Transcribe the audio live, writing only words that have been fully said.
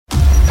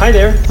Hi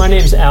there, my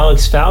name is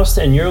Alex Faust,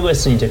 and you're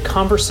listening to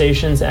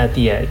Conversations at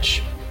the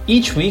Edge.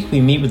 Each week,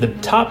 we meet with a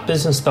top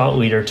business thought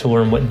leader to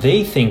learn what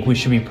they think we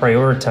should be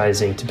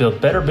prioritizing to build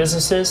better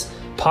businesses,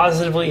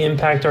 positively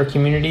impact our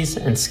communities,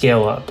 and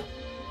scale up.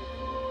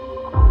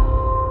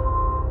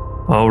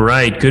 All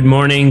right. Good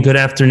morning, good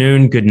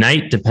afternoon, good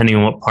night, depending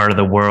on what part of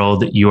the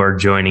world you are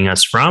joining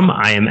us from.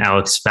 I am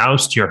Alex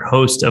Faust, your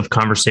host of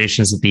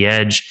Conversations at the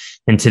Edge.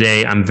 And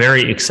today I'm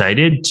very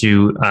excited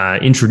to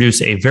introduce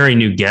a very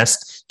new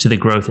guest to the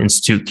Growth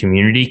Institute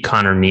community,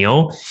 Connor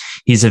Neal.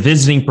 He's a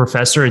visiting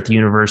professor at the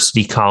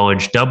University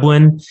College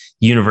Dublin,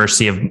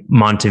 University of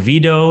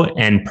Montevideo,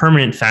 and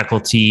permanent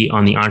faculty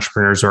on the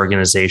entrepreneurs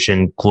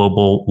organization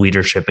Global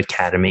Leadership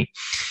Academy.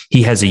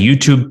 He has a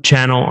YouTube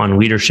channel on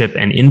leadership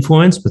and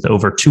influence with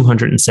over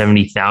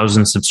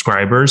 270,000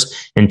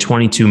 subscribers and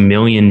 22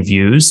 million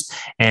views.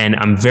 And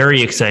I'm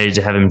very excited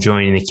to have him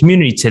joining the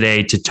community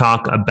today to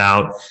talk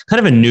about kind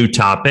of a new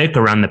topic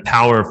around the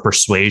power of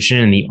persuasion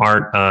and the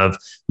art of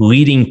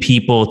leading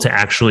people to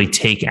actually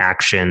take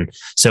action.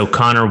 So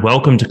Connor,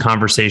 welcome to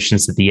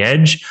Conversations at the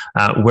Edge.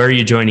 Where are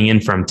you joining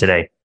in from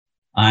today?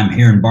 I'm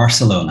here in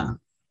Barcelona.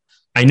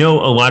 I know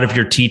a lot of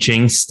your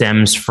teaching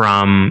stems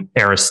from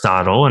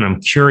Aristotle, and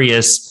I'm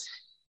curious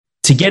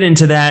to get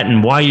into that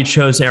and why you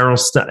chose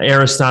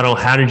Aristotle.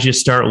 How did you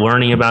start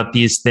learning about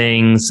these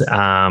things?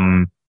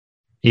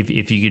 If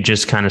you could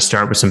just kind of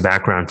start with some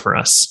background for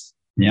us.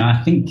 Yeah,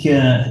 I think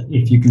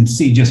if you can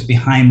see just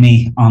behind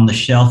me on the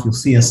shelf, you'll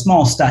see a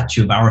small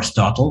statue of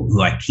Aristotle,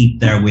 who I keep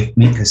there with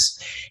me because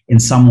in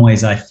some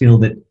ways I feel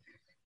that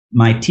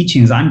my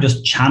teachings, I'm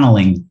just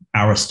channeling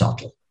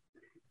Aristotle.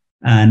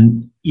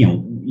 And, you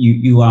know,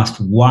 you asked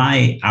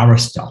why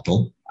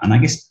Aristotle, and I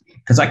guess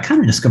because I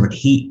kind of discovered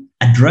he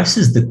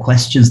addresses the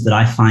questions that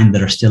I find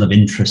that are still of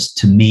interest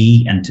to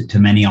me and to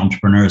many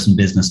entrepreneurs and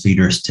business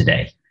leaders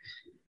today.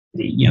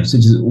 You know,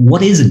 such as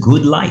what is a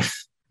good life?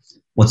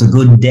 What's a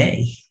good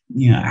day?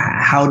 You know,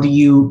 how do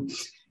you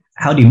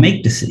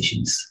make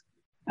decisions?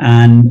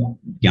 And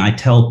you know, I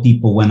tell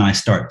people when I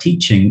start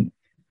teaching,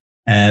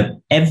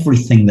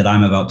 everything that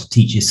I'm about to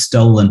teach is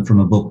stolen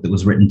from a book that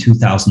was written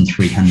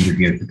 2,300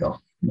 years ago.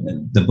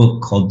 The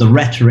book called The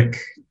Rhetoric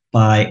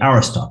by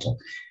Aristotle.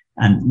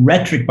 And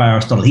Rhetoric by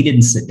Aristotle, he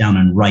didn't sit down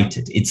and write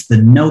it. It's the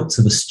notes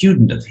of a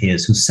student of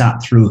his who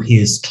sat through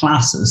his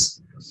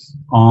classes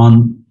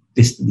on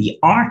the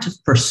art of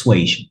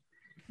persuasion.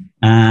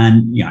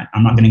 And you know,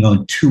 I'm not going to go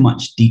into too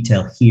much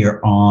detail here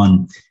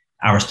on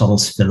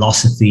Aristotle's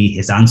philosophy,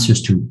 his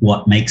answers to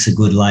what makes a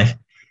good life.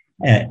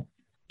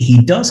 He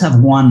does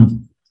have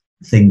one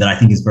thing that I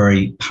think is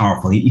very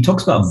powerful. He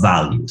talks about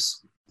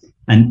values,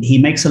 and he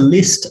makes a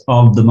list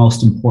of the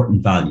most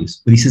important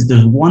values. But he says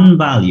there's one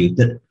value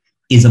that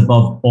is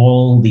above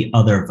all the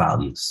other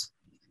values,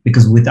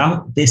 because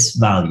without this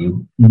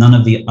value, none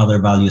of the other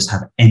values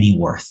have any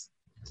worth.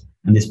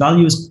 And this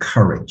value is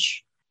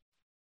courage.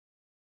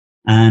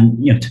 And,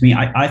 you know, to me,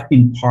 I've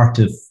been part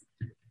of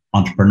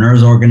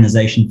Entrepreneurs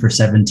Organization for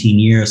 17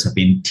 years. I've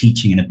been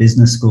teaching in a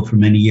business school for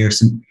many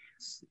years. And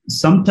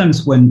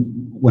sometimes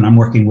when I'm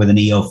working with an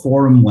EO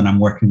forum, when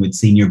I'm working with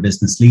senior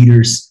business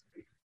leaders,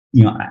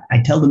 you know, I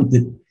tell them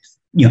that,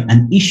 you know,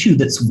 an issue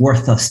that's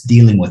worth us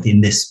dealing with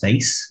in this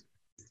space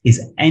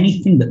is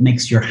anything that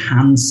makes your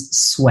hands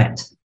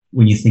sweat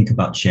when you think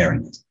about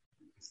sharing it.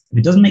 If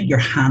it doesn't make your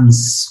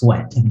hands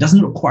sweat, if it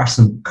doesn't require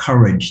some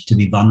courage to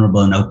be vulnerable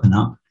and open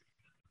up,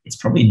 it's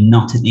probably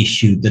not an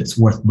issue that's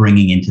worth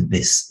bringing into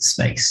this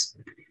space.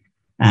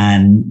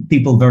 And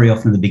people very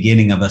often at the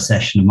beginning of a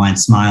session of mine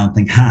smile and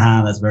think,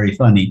 that's very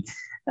funny.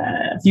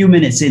 A few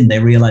minutes in, they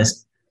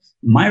realize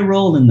my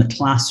role in the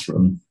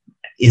classroom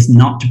is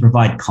not to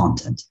provide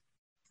content.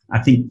 I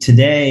think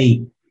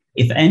today,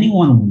 if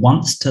anyone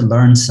wants to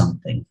learn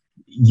something,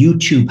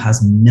 YouTube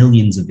has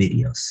millions of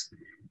videos.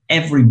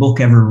 Every book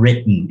ever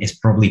written is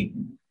probably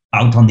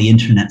out on the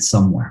internet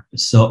somewhere.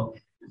 So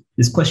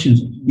this question,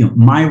 you know,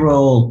 my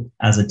role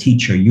as a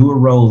teacher, your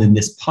role in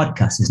this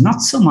podcast is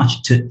not so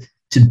much to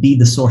be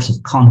the source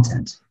of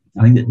content.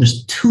 I think that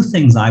there's two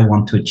things I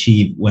want to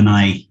achieve when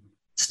I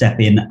step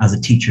in as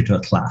a teacher to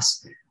a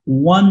class.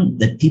 One,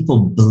 that people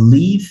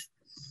believe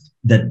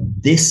that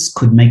this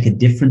could make a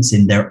difference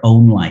in their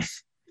own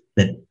life,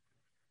 that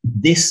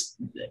this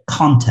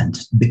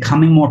content,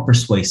 becoming more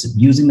persuasive,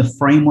 using the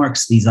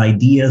frameworks, these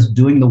ideas,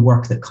 doing the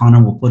work that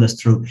Connor will put us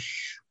through,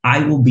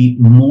 I will be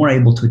more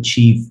able to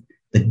achieve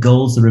the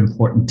goals that are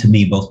important to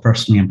me, both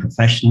personally and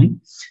professionally.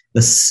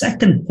 The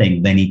second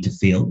thing they need to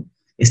feel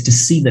is to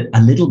see that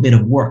a little bit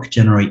of work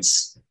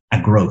generates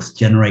a growth,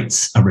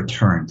 generates a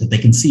return, that they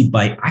can see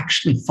by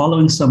actually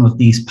following some of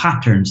these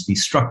patterns,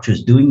 these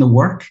structures, doing the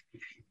work,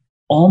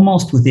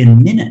 almost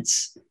within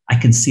minutes, I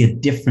can see a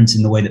difference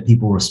in the way that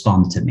people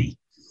respond to me.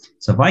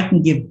 So if I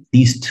can give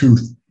these two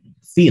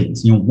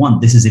feelings, you know, one,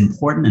 this is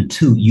important, and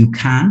two, you're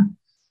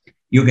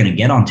going to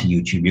get onto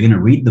YouTube, you're going to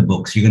read the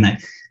books, you're going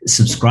to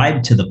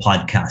subscribe to the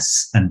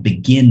podcasts and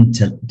begin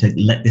to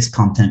let this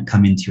content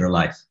come into your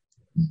life.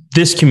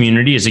 This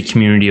community is a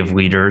community of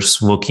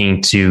leaders looking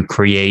to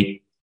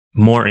create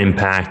more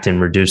impact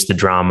and reduce the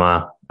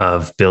drama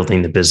of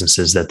building the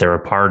businesses that they're a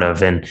part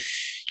of. And,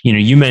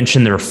 you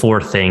mentioned there are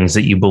 4 things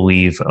that you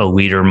believe a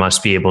leader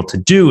must be able to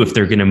do if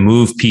they're going to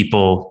move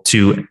people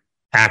to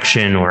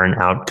action or an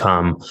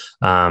outcome,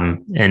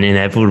 and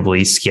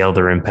inevitably scale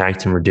their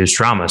impact and reduce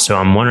drama. So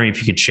I'm wondering if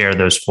you could share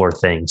those 4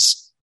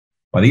 things.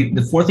 Well,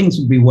 the 4 things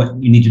would be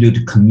what you need to do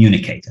to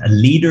communicate. A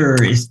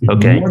leader is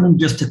more than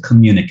just a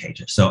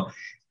communicator. So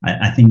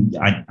I think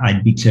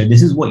I'd be clear.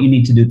 This is what you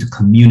need to do to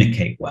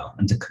communicate well.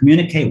 And to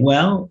communicate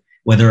well,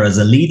 whether as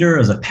a leader,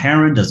 as a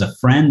parent, as a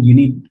friend, you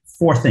need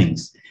 4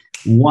 things.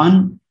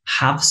 1,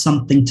 have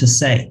something to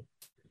say.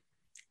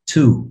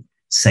 2,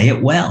 say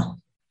it well.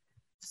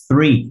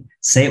 3,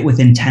 say it with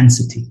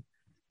intensity.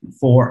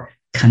 4,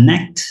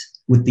 connect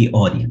with the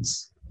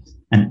audience.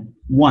 And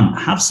 1,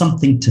 have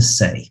something to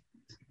say.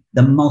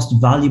 The most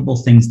valuable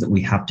things that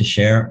we have to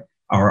share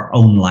are our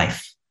own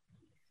life,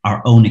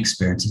 our own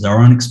experiences, our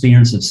own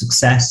experience of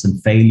success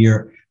and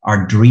failure,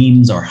 our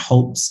dreams, our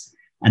hopes,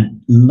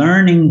 and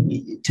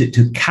learning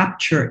to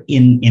capture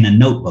in a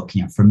notebook.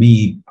 For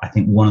me, I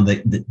think one of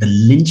the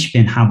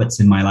linchpin habits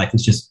in my life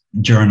is just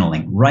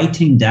journaling,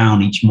 writing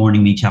down each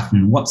morning, each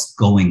afternoon, what's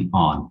going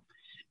on.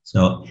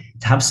 So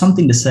to have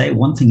something to say,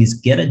 one thing is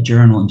get a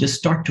journal and just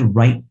start to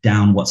write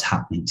down what's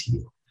happening to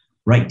you.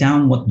 Write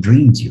down what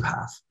dreams you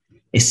have,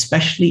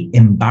 especially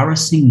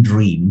embarrassing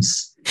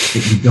dreams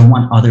that you don't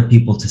want other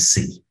people to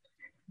see.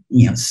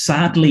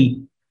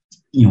 Sadly,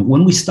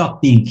 when we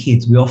stop being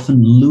kids, we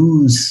often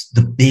lose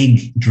the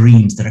big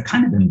dreams that are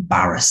kind of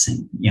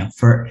embarrassing.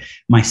 For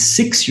my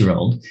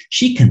 6-year-old,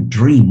 she can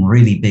dream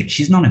really big.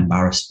 She's not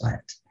embarrassed by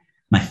it.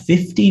 My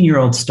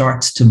 15-year-old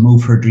starts to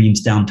move her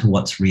dreams down to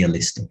what's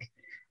realistic.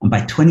 And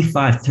by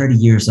 25, 30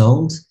 years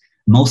old,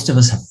 most of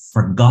us have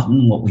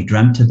forgotten what we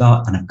dreamt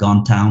about and have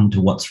gone down to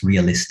what's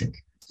realistic.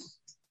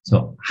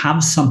 So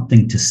have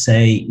something to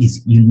say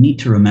is you need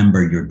to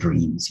remember your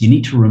dreams. You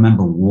need to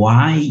remember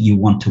why you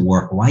want to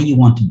work, why you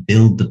want to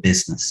build the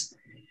business.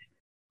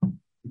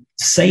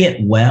 Say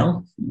it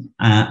well.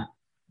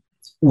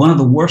 One of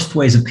the worst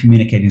ways of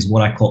communicating is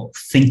what I call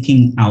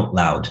thinking out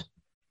loud.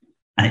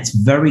 And it's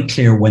very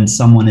clear when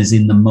someone is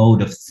in the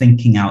mode of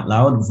thinking out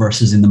loud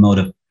versus in the mode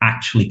of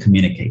actually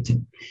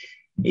communicating.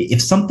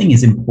 If something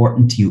is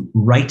important to you,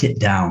 write it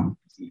down.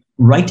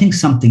 Writing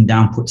something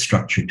down puts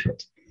structure to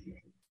it.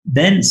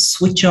 Then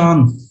switch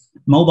on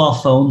mobile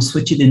phone,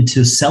 switch it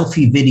into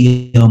selfie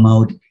video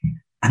mode,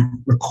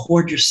 and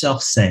record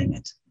yourself saying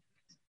it.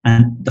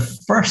 And the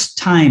first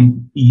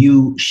time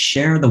you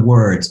share the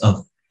words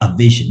of a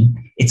vision,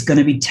 it's going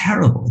to be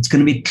terrible. It's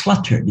going to be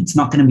cluttered. It's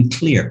not going to be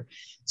clear.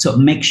 So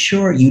make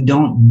sure you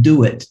don't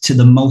do it to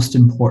the most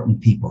important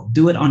people.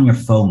 Do it on your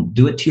phone.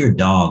 Do it to your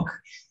dog.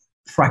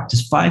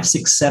 Practice 5,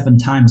 6, 7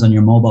 times on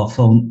your mobile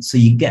phone so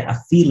you get a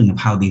feeling of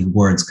how these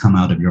words come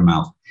out of your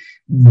mouth.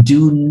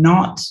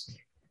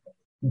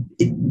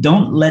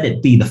 Don't let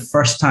it be the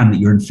first time that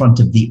you're in front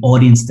of the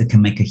audience that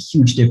can make a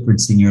huge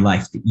difference in your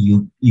life, that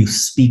you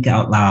speak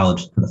out loud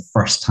for the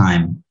first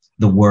time,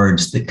 the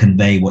words that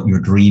convey what your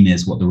dream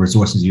is, what the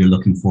resources you're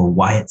looking for,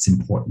 why it's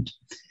important.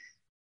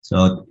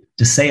 So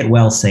to say it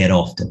well, say it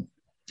often.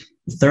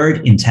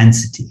 3rd,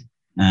 intensity.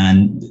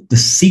 And the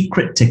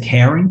secret to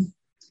caring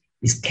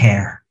is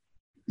care.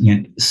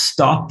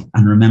 Stop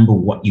and remember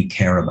what you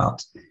care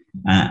about.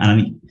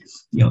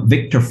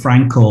 Viktor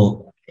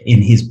Frankl,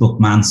 in his book,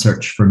 Man's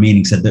Search for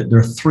Meaning, said that there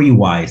are 3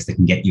 whys that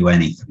can get you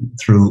anything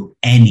through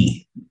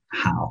any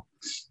how.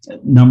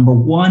 Number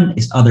 1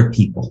 is other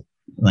people.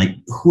 Like,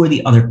 who are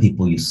the other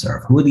people you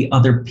serve? Who are the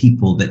other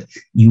people that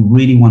you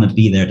really want to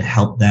be there to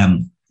help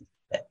them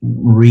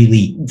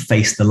really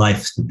face the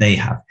lives that they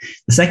have?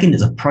 The 2nd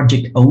is a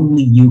project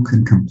only you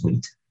can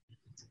complete.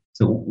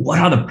 So what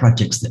are the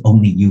projects that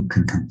only you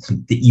can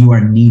complete, that you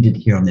are needed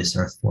here on this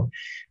earth for?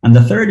 And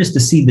the 3rd is to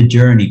see the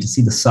journey, to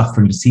see the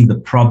suffering, to see the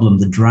problem,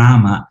 the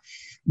drama,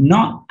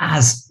 not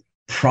as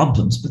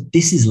problems, but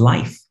this is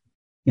life.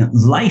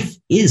 Life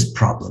is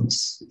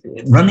problems.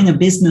 Running a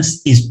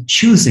business is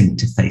choosing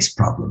to face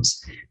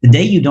problems. The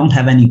day you don't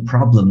have any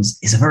problems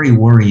is a very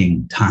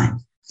worrying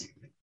time.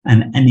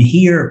 And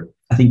here,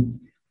 I think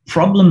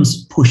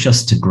problems push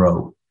us to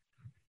grow.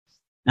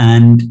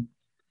 And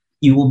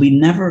you will be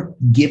never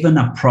given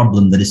a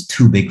problem that is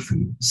too big for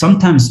you.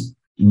 Sometimes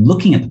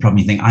looking at the problem,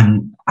 you think,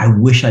 I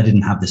wish I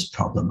didn't have this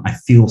problem. I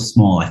feel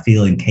small. I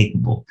feel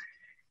incapable.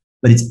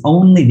 But it's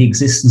only the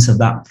existence of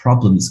that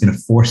problem that's going to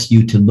force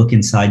you to look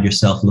inside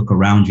yourself, look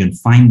around you, and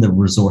find the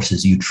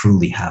resources you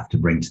truly have to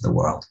bring to the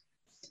world.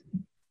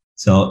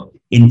 So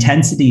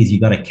intensity is you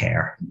got to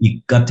care.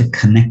 You got to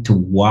connect to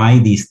why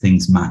these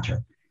things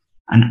matter.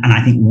 And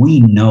I think we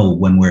know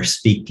when we're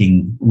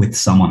speaking with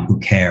someone who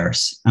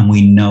cares, and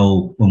we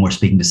know when we're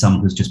speaking to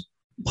someone who's just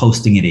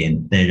posting it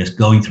in. They're just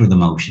going through the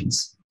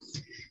motions.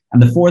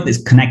 And the 4th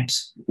is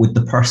connect with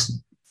the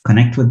person,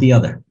 connect with the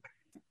other.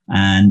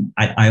 And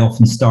I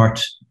often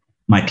start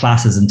my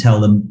classes and tell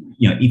them,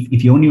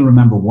 if you only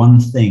remember one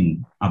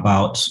thing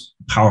about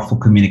powerful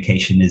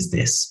communication is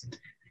this.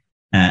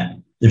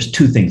 There's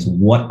 2 things: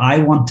 what I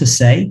want to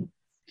say,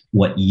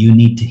 what you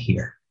need to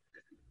hear.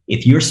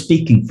 If you're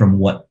speaking from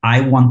what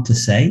I want to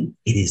say,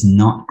 it is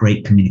not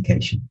great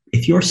communication.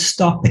 If you're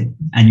stopping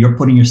and you're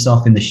putting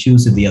yourself in the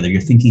shoes of the other,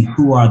 you're thinking,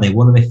 who are they?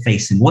 What are they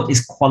facing? What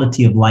is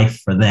quality of life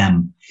for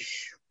them?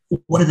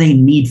 What do they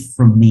need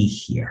from me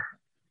here?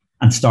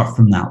 And start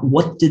from that.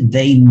 What did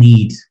they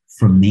need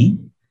from me?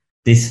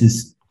 This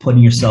is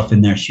putting yourself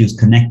in their shoes,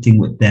 connecting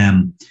with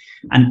them.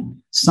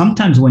 And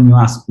sometimes when you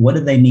ask, what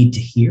do they need to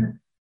hear?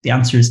 The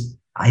answer is,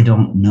 I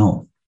don't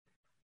know,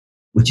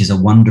 which is a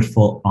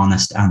wonderful,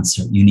 honest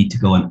answer. You need to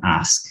go and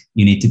ask.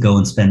 You need to go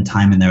and spend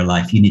time in their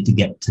life. You need to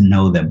get to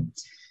know them.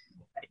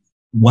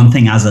 One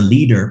thing as a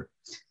leader,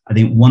 I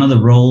think one of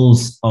the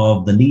roles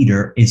of the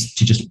leader is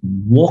to just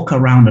walk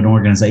around an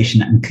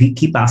organization and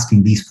keep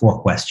asking these 4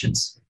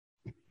 questions.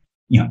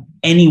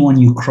 Anyone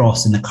you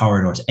cross in the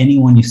corridors,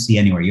 anyone you see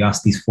anywhere, you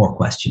ask these 4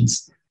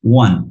 questions.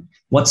 1,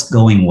 what's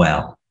going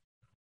well?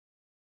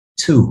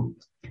 2,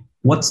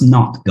 what's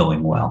not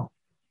going well?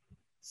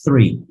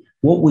 3,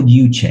 what would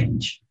you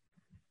change?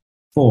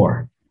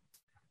 4,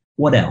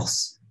 what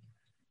else?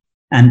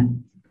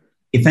 And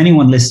if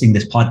anyone listening to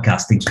this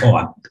podcast thinks,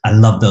 oh, I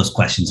love those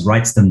questions,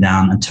 writes them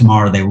down, and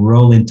tomorrow they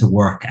roll into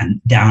work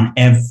and down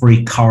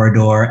every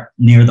corridor,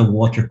 near the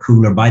water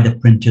cooler, by the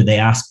printer, they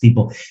ask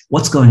people,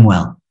 what's going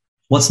well?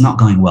 What's not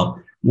going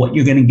well? What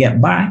you're going to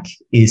get back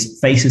is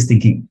faces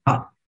thinking,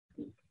 the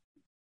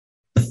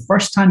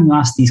first time you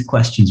ask these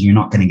questions, you're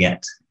not going to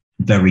get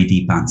very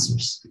deep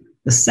answers.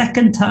 The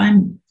second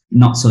time,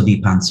 not so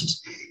deep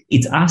answers.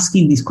 It's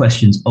asking these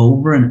questions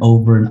over and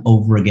over and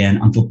over again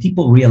until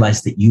people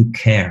realize that you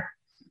care.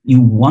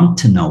 You want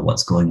to know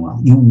what's going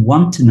well. You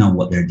want to know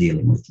what they're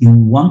dealing with. You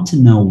want to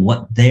know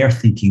what they're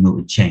thinking that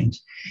would change.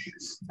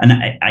 And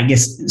I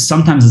guess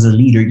sometimes as a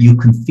leader, you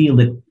can feel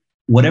that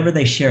whatever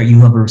they share, you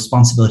have a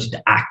responsibility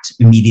to act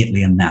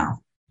immediately and now.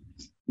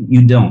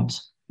 You don't.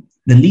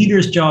 The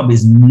leader's job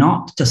is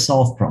not to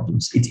solve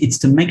problems. It's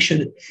to make sure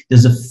that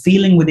there's a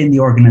feeling within the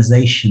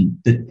organization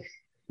that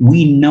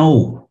we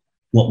know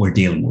what we're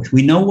dealing with.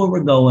 We know where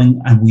we're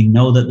going, and we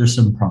know that there's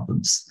some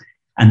problems.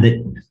 And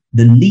that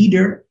the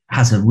leader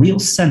has a real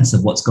sense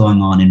of what's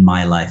going on in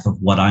my life,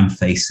 of what I'm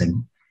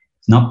facing.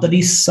 It's not that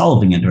he's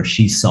solving it or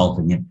she's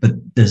solving it, but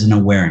there's an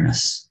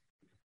awareness.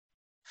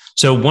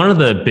 So one of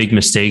the big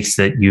mistakes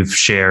that you've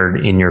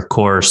shared in your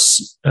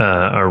course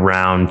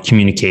around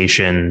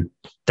communication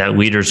that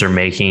leaders are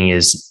making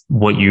is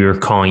what you're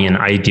calling an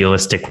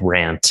idealistic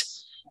rant.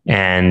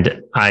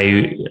 And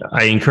I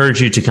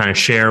encourage you to kind of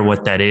share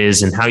what that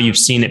is and how you've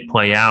seen it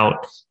play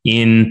out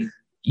in,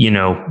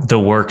 the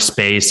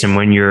workspace and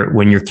when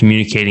you're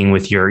communicating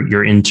with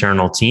your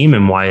internal team,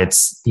 and why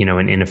it's,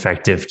 an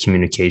ineffective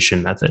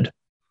communication method.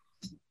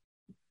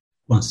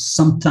 Well,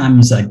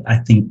 sometimes I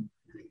think,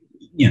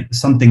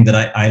 something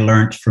that I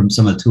learned from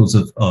some of the tools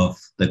of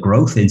the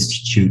Growth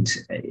Institute,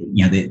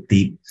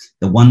 the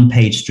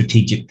one-page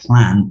strategic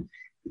plan,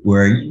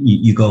 where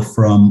you go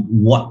from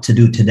what to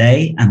do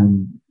today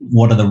and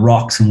what are the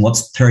rocks and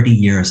what's 30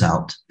 years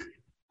out.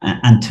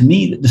 And to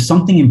me, there's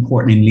something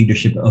important in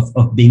leadership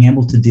of being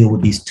able to deal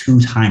with these 2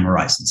 time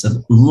horizons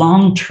of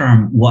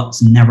long-term,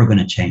 what's never going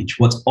to change,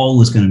 what's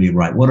always going to be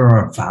right, what are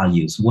our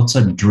values, what's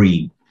our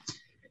dream.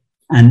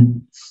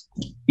 And,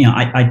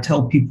 I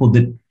tell people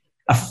that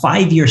a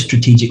 5-year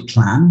strategic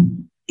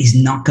plan is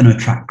not going to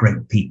attract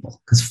great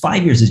people, because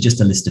 5 years is just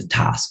a list of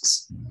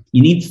tasks.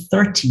 You need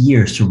 30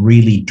 years to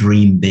really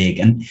dream big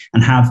and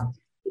have,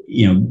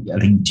 I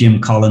think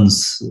Jim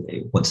Collins,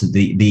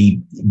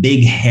 the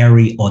big,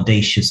 hairy,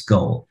 audacious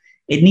goal.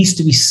 It needs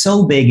to be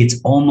so big,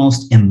 it's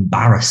almost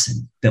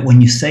embarrassing that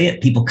when you say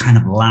it, people kind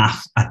of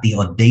laugh at the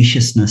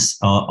audaciousness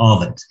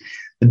of it.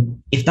 But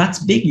if that's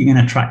big, you're going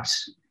to attract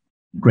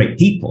great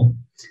people.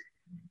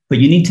 But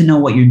you need to know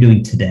what you're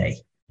doing today.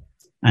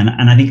 And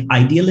I think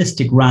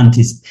idealistic rant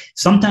is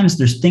sometimes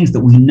there's things that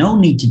we know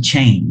need to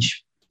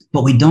change,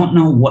 but we don't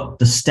know what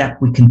the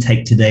step we can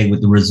take today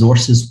with the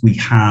resources we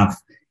have,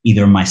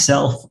 either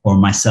myself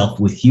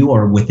with you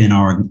or within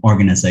our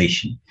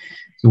organization.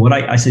 So what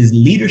I say is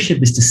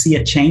leadership is to see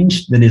a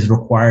change that is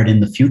required in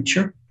the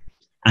future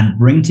and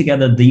bring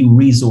together the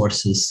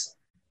resources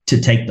to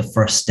take the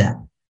first step.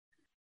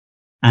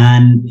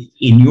 And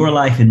in your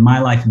life, in my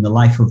life, in the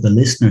life of the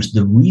listeners,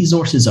 the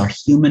resources are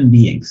human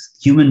beings.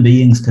 Human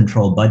beings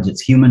control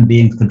budgets. Human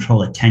beings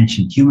control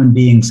attention. Human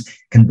beings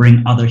can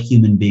bring other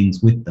human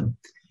beings with them.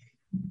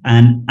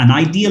 And an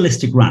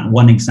idealistic rant,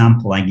 one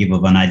example I give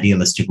of an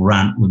idealistic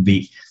rant would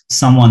be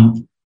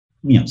someone,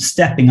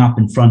 stepping up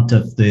in front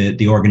of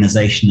the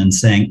organization and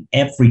saying,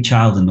 every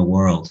child in the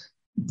world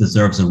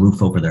deserves a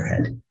roof over their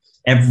head.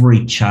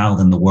 Every child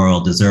in the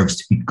world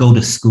deserves to go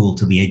to school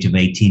till the age of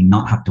 18,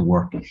 not have to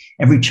work.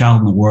 Every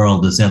child in the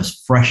world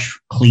deserves fresh,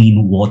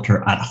 clean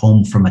water at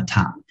home from a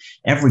tap.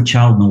 Every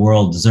child in the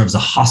world deserves a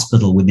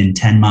hospital within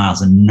 10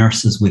 miles and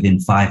nurses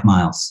within 5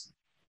 miles.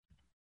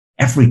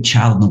 Every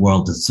child in the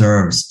world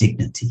deserves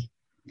dignity.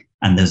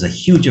 And there's a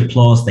huge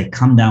applause. They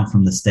come down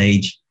from the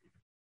stage.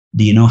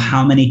 Do you know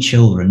how many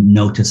children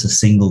notice a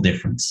single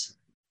difference?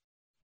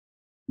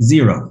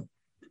 0.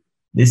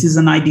 This is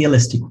an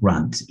idealistic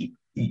rant.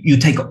 you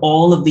take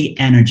all of the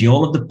energy,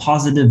 all of the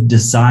positive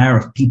desire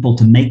of people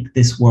to make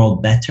this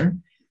world better,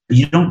 but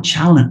you don't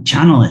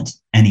channel it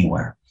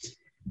anywhere.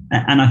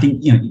 And I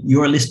think,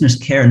 your listeners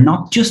care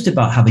not just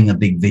about having a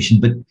big vision,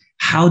 but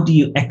how do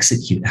you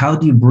execute? How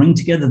do you bring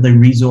together the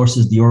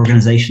resources, the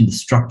organization, the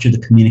structure, the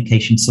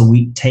communication, so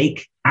we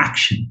take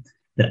action?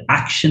 That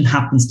action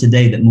happens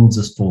today that moves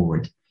us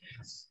forward.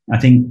 I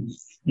think,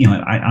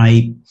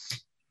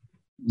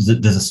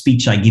 there's a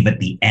speech I give at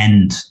the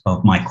end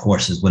of my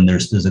courses when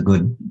there's a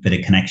good bit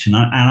of connection.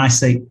 And I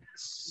say,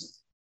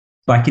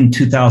 back in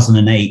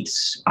 2008,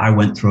 I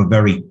went through a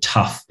very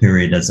tough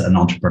period as an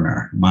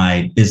entrepreneur.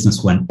 My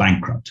business went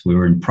bankrupt. We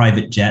were in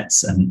private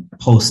jets, and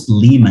post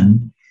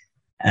Lehman,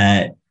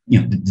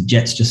 the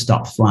jets just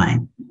stopped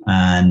flying.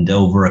 And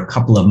over a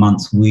couple of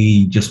months,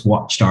 we just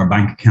watched our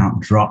bank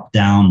account drop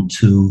down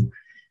to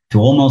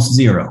almost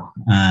zero.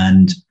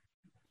 And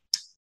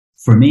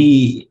for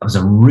me, it was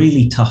a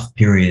really tough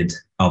period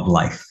of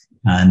life.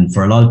 And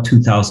for a lot of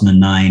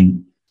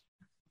 2009,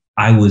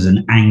 I was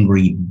an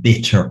angry,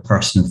 bitter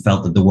person who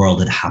felt that the world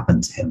had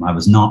happened to him. I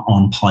was not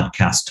on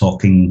podcasts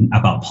talking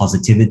about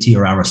positivity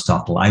or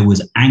Aristotle. I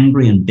was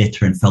angry and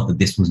bitter and felt that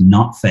this was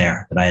not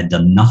fair, that I had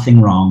done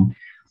nothing wrong,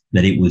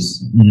 that it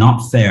was not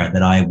fair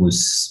that I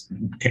was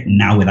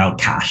now without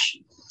cash.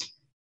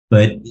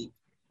 But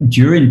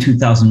during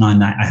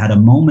 2009, I had a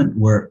moment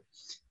where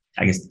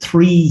I guess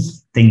three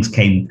things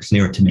came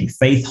clear to me: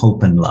 faith,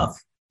 hope, and love.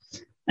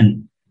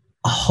 And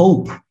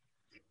hope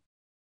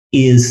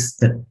is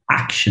that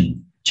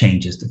action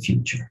changes the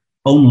future.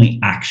 Only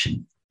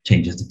action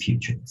changes the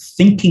future.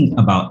 Thinking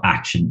about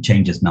action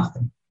changes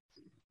nothing.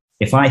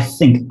 If I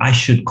think I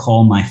should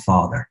call my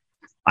father,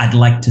 I'd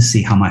like to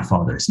see how my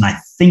father is, and I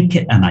think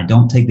it and I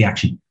don't take the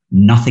action,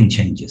 nothing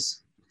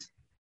changes.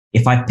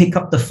 If I pick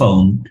up the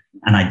phone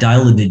and I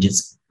dial the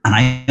digits and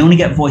I only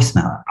get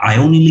voicemail, I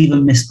only leave a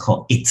missed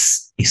call,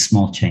 it's a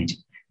small change.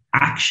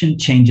 Action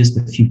changes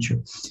the future.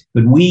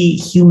 But we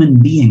human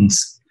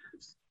beings,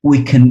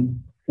 we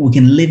can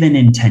live in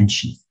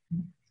intention.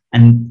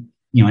 And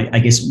I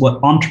guess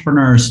what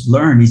entrepreneurs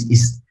learn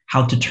is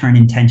how to turn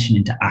intention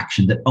into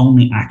action, that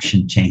only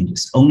action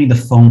changes. Only the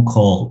phone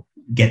call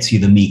gets you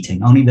the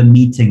meeting. Only the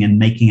meeting and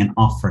making an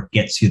offer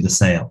gets you the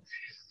sale.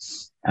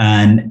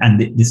 And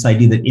this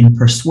idea that in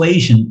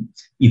persuasion,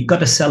 you've got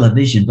to sell a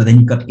vision, but then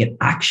you've got to get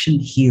action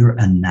here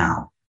and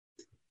now.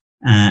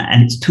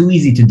 And it's too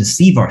easy to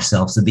deceive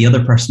ourselves that the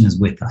other person is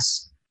with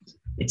us.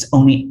 It's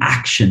only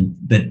action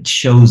that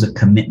shows a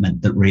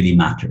commitment that really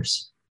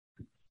matters.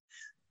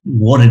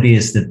 What it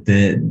is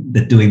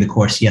that doing the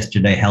course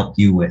yesterday helped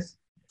you with?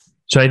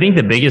 So I think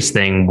the biggest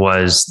thing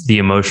was the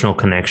emotional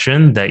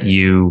connection that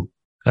you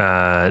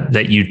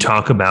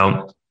talk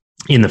about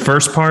in the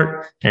first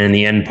part and in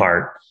the end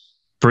part,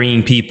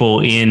 bringing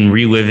people in,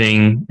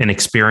 reliving an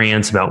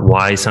experience about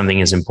why something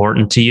is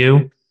important to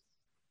you,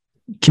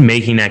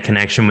 making that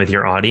connection with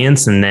your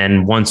audience. And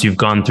then once you've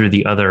gone through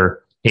the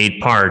other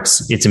 8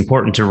 parts, it's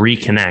important to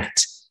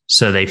reconnect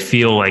so they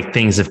feel like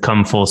things have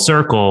come full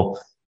circle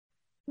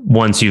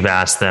once you've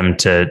asked them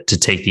to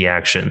take the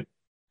action.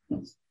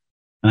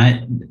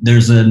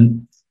 There's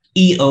an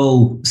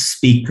EO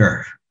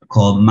speaker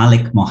called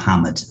Malik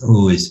Mohammed,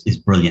 who is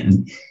brilliant.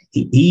 And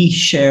he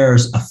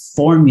shares a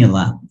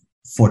formula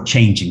for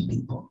changing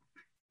people.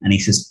 And he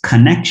says,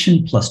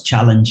 connection plus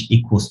challenge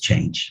equals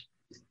change.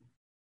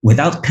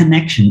 Without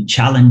connection,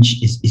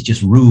 challenge is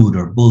just rude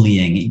or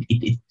bullying.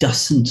 It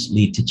doesn't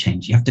lead to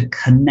change. You have to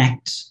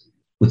connect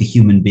with a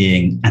human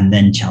being and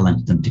then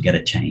challenge them to get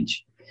a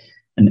change.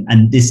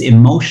 And this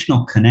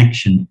emotional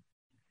connection,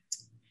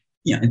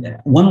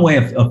 one way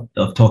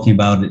of talking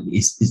about it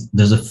is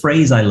there's a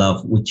phrase I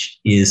love, which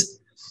is,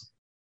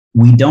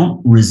 we don't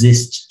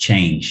resist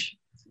change.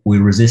 We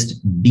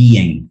resist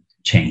being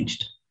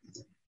changed.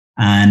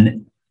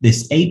 And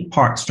this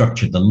 8-part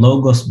structure, the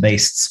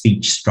logos-based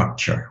speech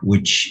structure,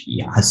 which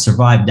has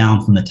survived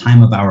down from the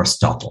time of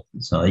Aristotle.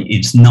 So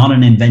it's not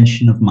an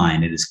invention of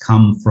mine. It has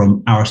come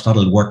from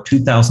Aristotle. It worked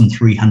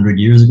 2,300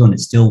 years ago, and it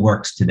still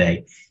works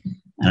today.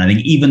 And I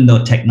think even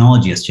though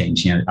technology has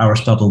changed,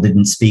 Aristotle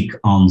didn't speak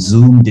on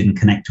Zoom, didn't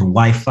connect to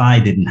Wi-Fi,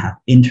 didn't have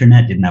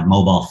internet, didn't have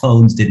mobile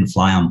phones, didn't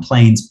fly on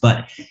planes.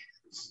 But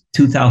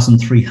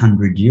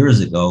 2,300 years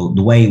ago,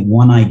 the way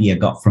one idea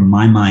got from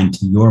my mind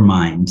to your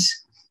mind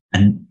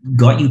and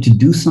got you to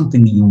do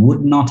something that you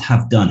would not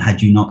have done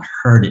had you not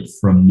heard it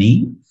from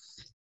me,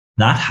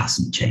 that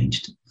hasn't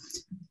changed.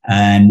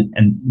 And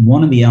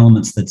one of the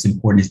elements that's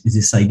important is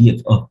this idea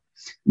of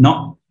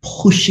not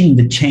pushing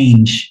the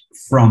change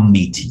from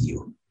me to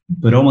you,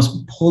 but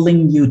almost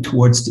pulling you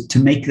towards to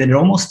make that it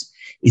almost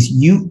is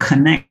you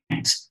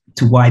connect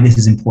to why this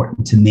is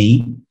important to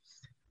me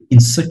in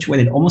such a way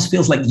that it almost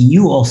feels like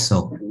you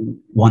also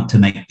want to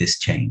make this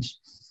change.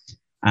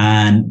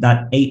 And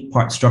that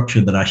 8-part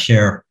structure that I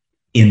share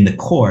in the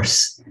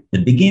course,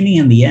 the beginning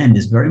and the end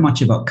is very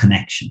much about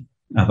connection,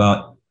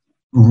 about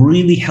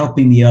really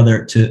helping the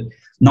other to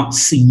not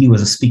see you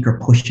as a speaker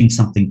pushing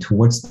something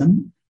towards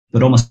them,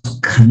 but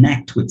almost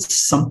connect with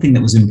something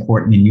that was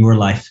important in your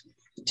life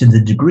to the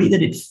degree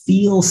that it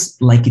feels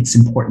like it's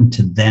important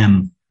to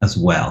them as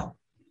well.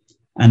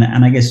 And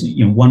I guess,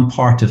 one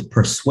part of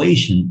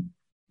persuasion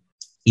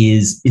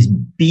is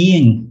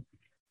being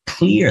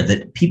clear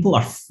that people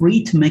are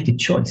free to make a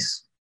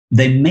choice.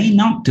 They may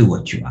not do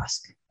what you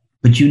ask,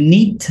 but you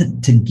need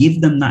to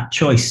give them that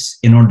choice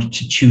in order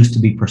to choose to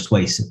be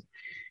persuasive.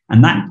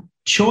 And that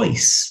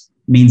choice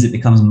means it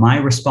becomes my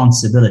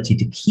responsibility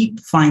to keep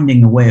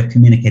finding a way of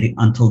communicating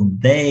until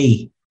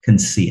they can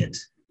see it.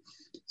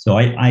 So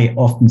I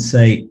often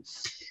say,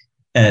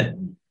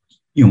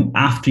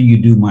 after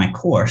you do my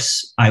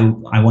course, I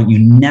want you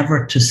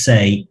never to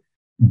say,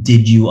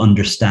 did you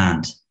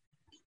understand?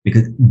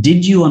 Because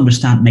did you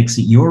understand makes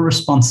it your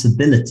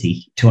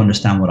responsibility to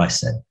understand what I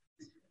said.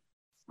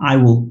 I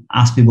will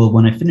ask people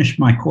when I finish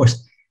my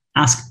course,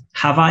 ask,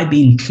 have I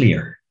been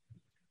clear?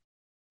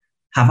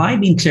 Have I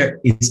been clear?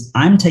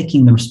 I'm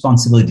taking the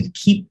responsibility to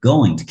keep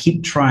going, to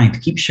keep trying, to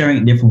keep sharing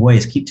in different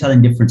ways, keep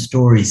telling different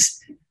stories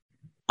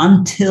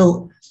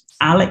until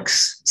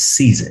Alex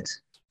sees it.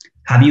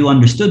 Have you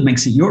understood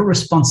makes it your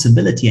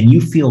responsibility, and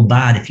you feel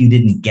bad if you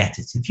didn't get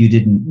it, if you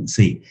didn't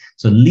see.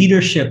 So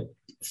leadership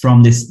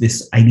from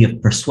this idea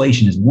of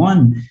persuasion is,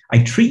 one,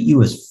 I treat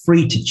you as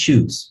free to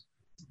choose,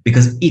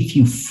 because if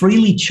you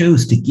freely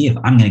choose to give,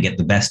 I'm going to get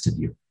the best of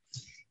you.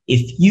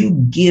 If you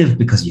give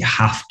because you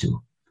have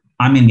to,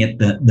 I'm going to get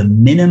the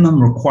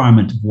minimum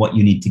requirement of what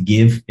you need to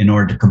give in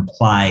order to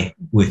comply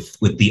with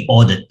the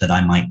audit that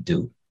I might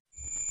do.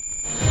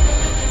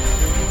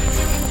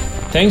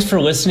 Thanks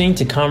for listening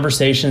to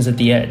Conversations at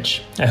the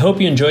Edge. I hope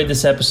you enjoyed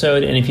this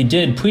episode, and if you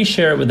did, please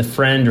share it with a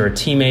friend or a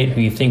teammate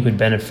who you think would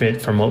benefit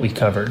from what we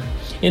covered.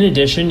 In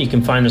addition, you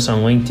can find us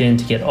on LinkedIn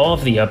to get all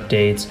of the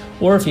updates,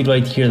 or if you'd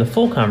like to hear the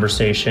full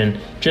conversation,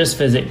 just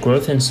visit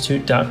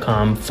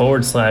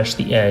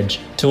growthinstitute.com/the edge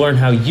to learn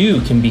how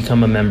you can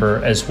become a member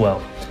as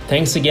well.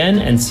 Thanks again,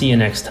 and see you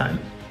next time.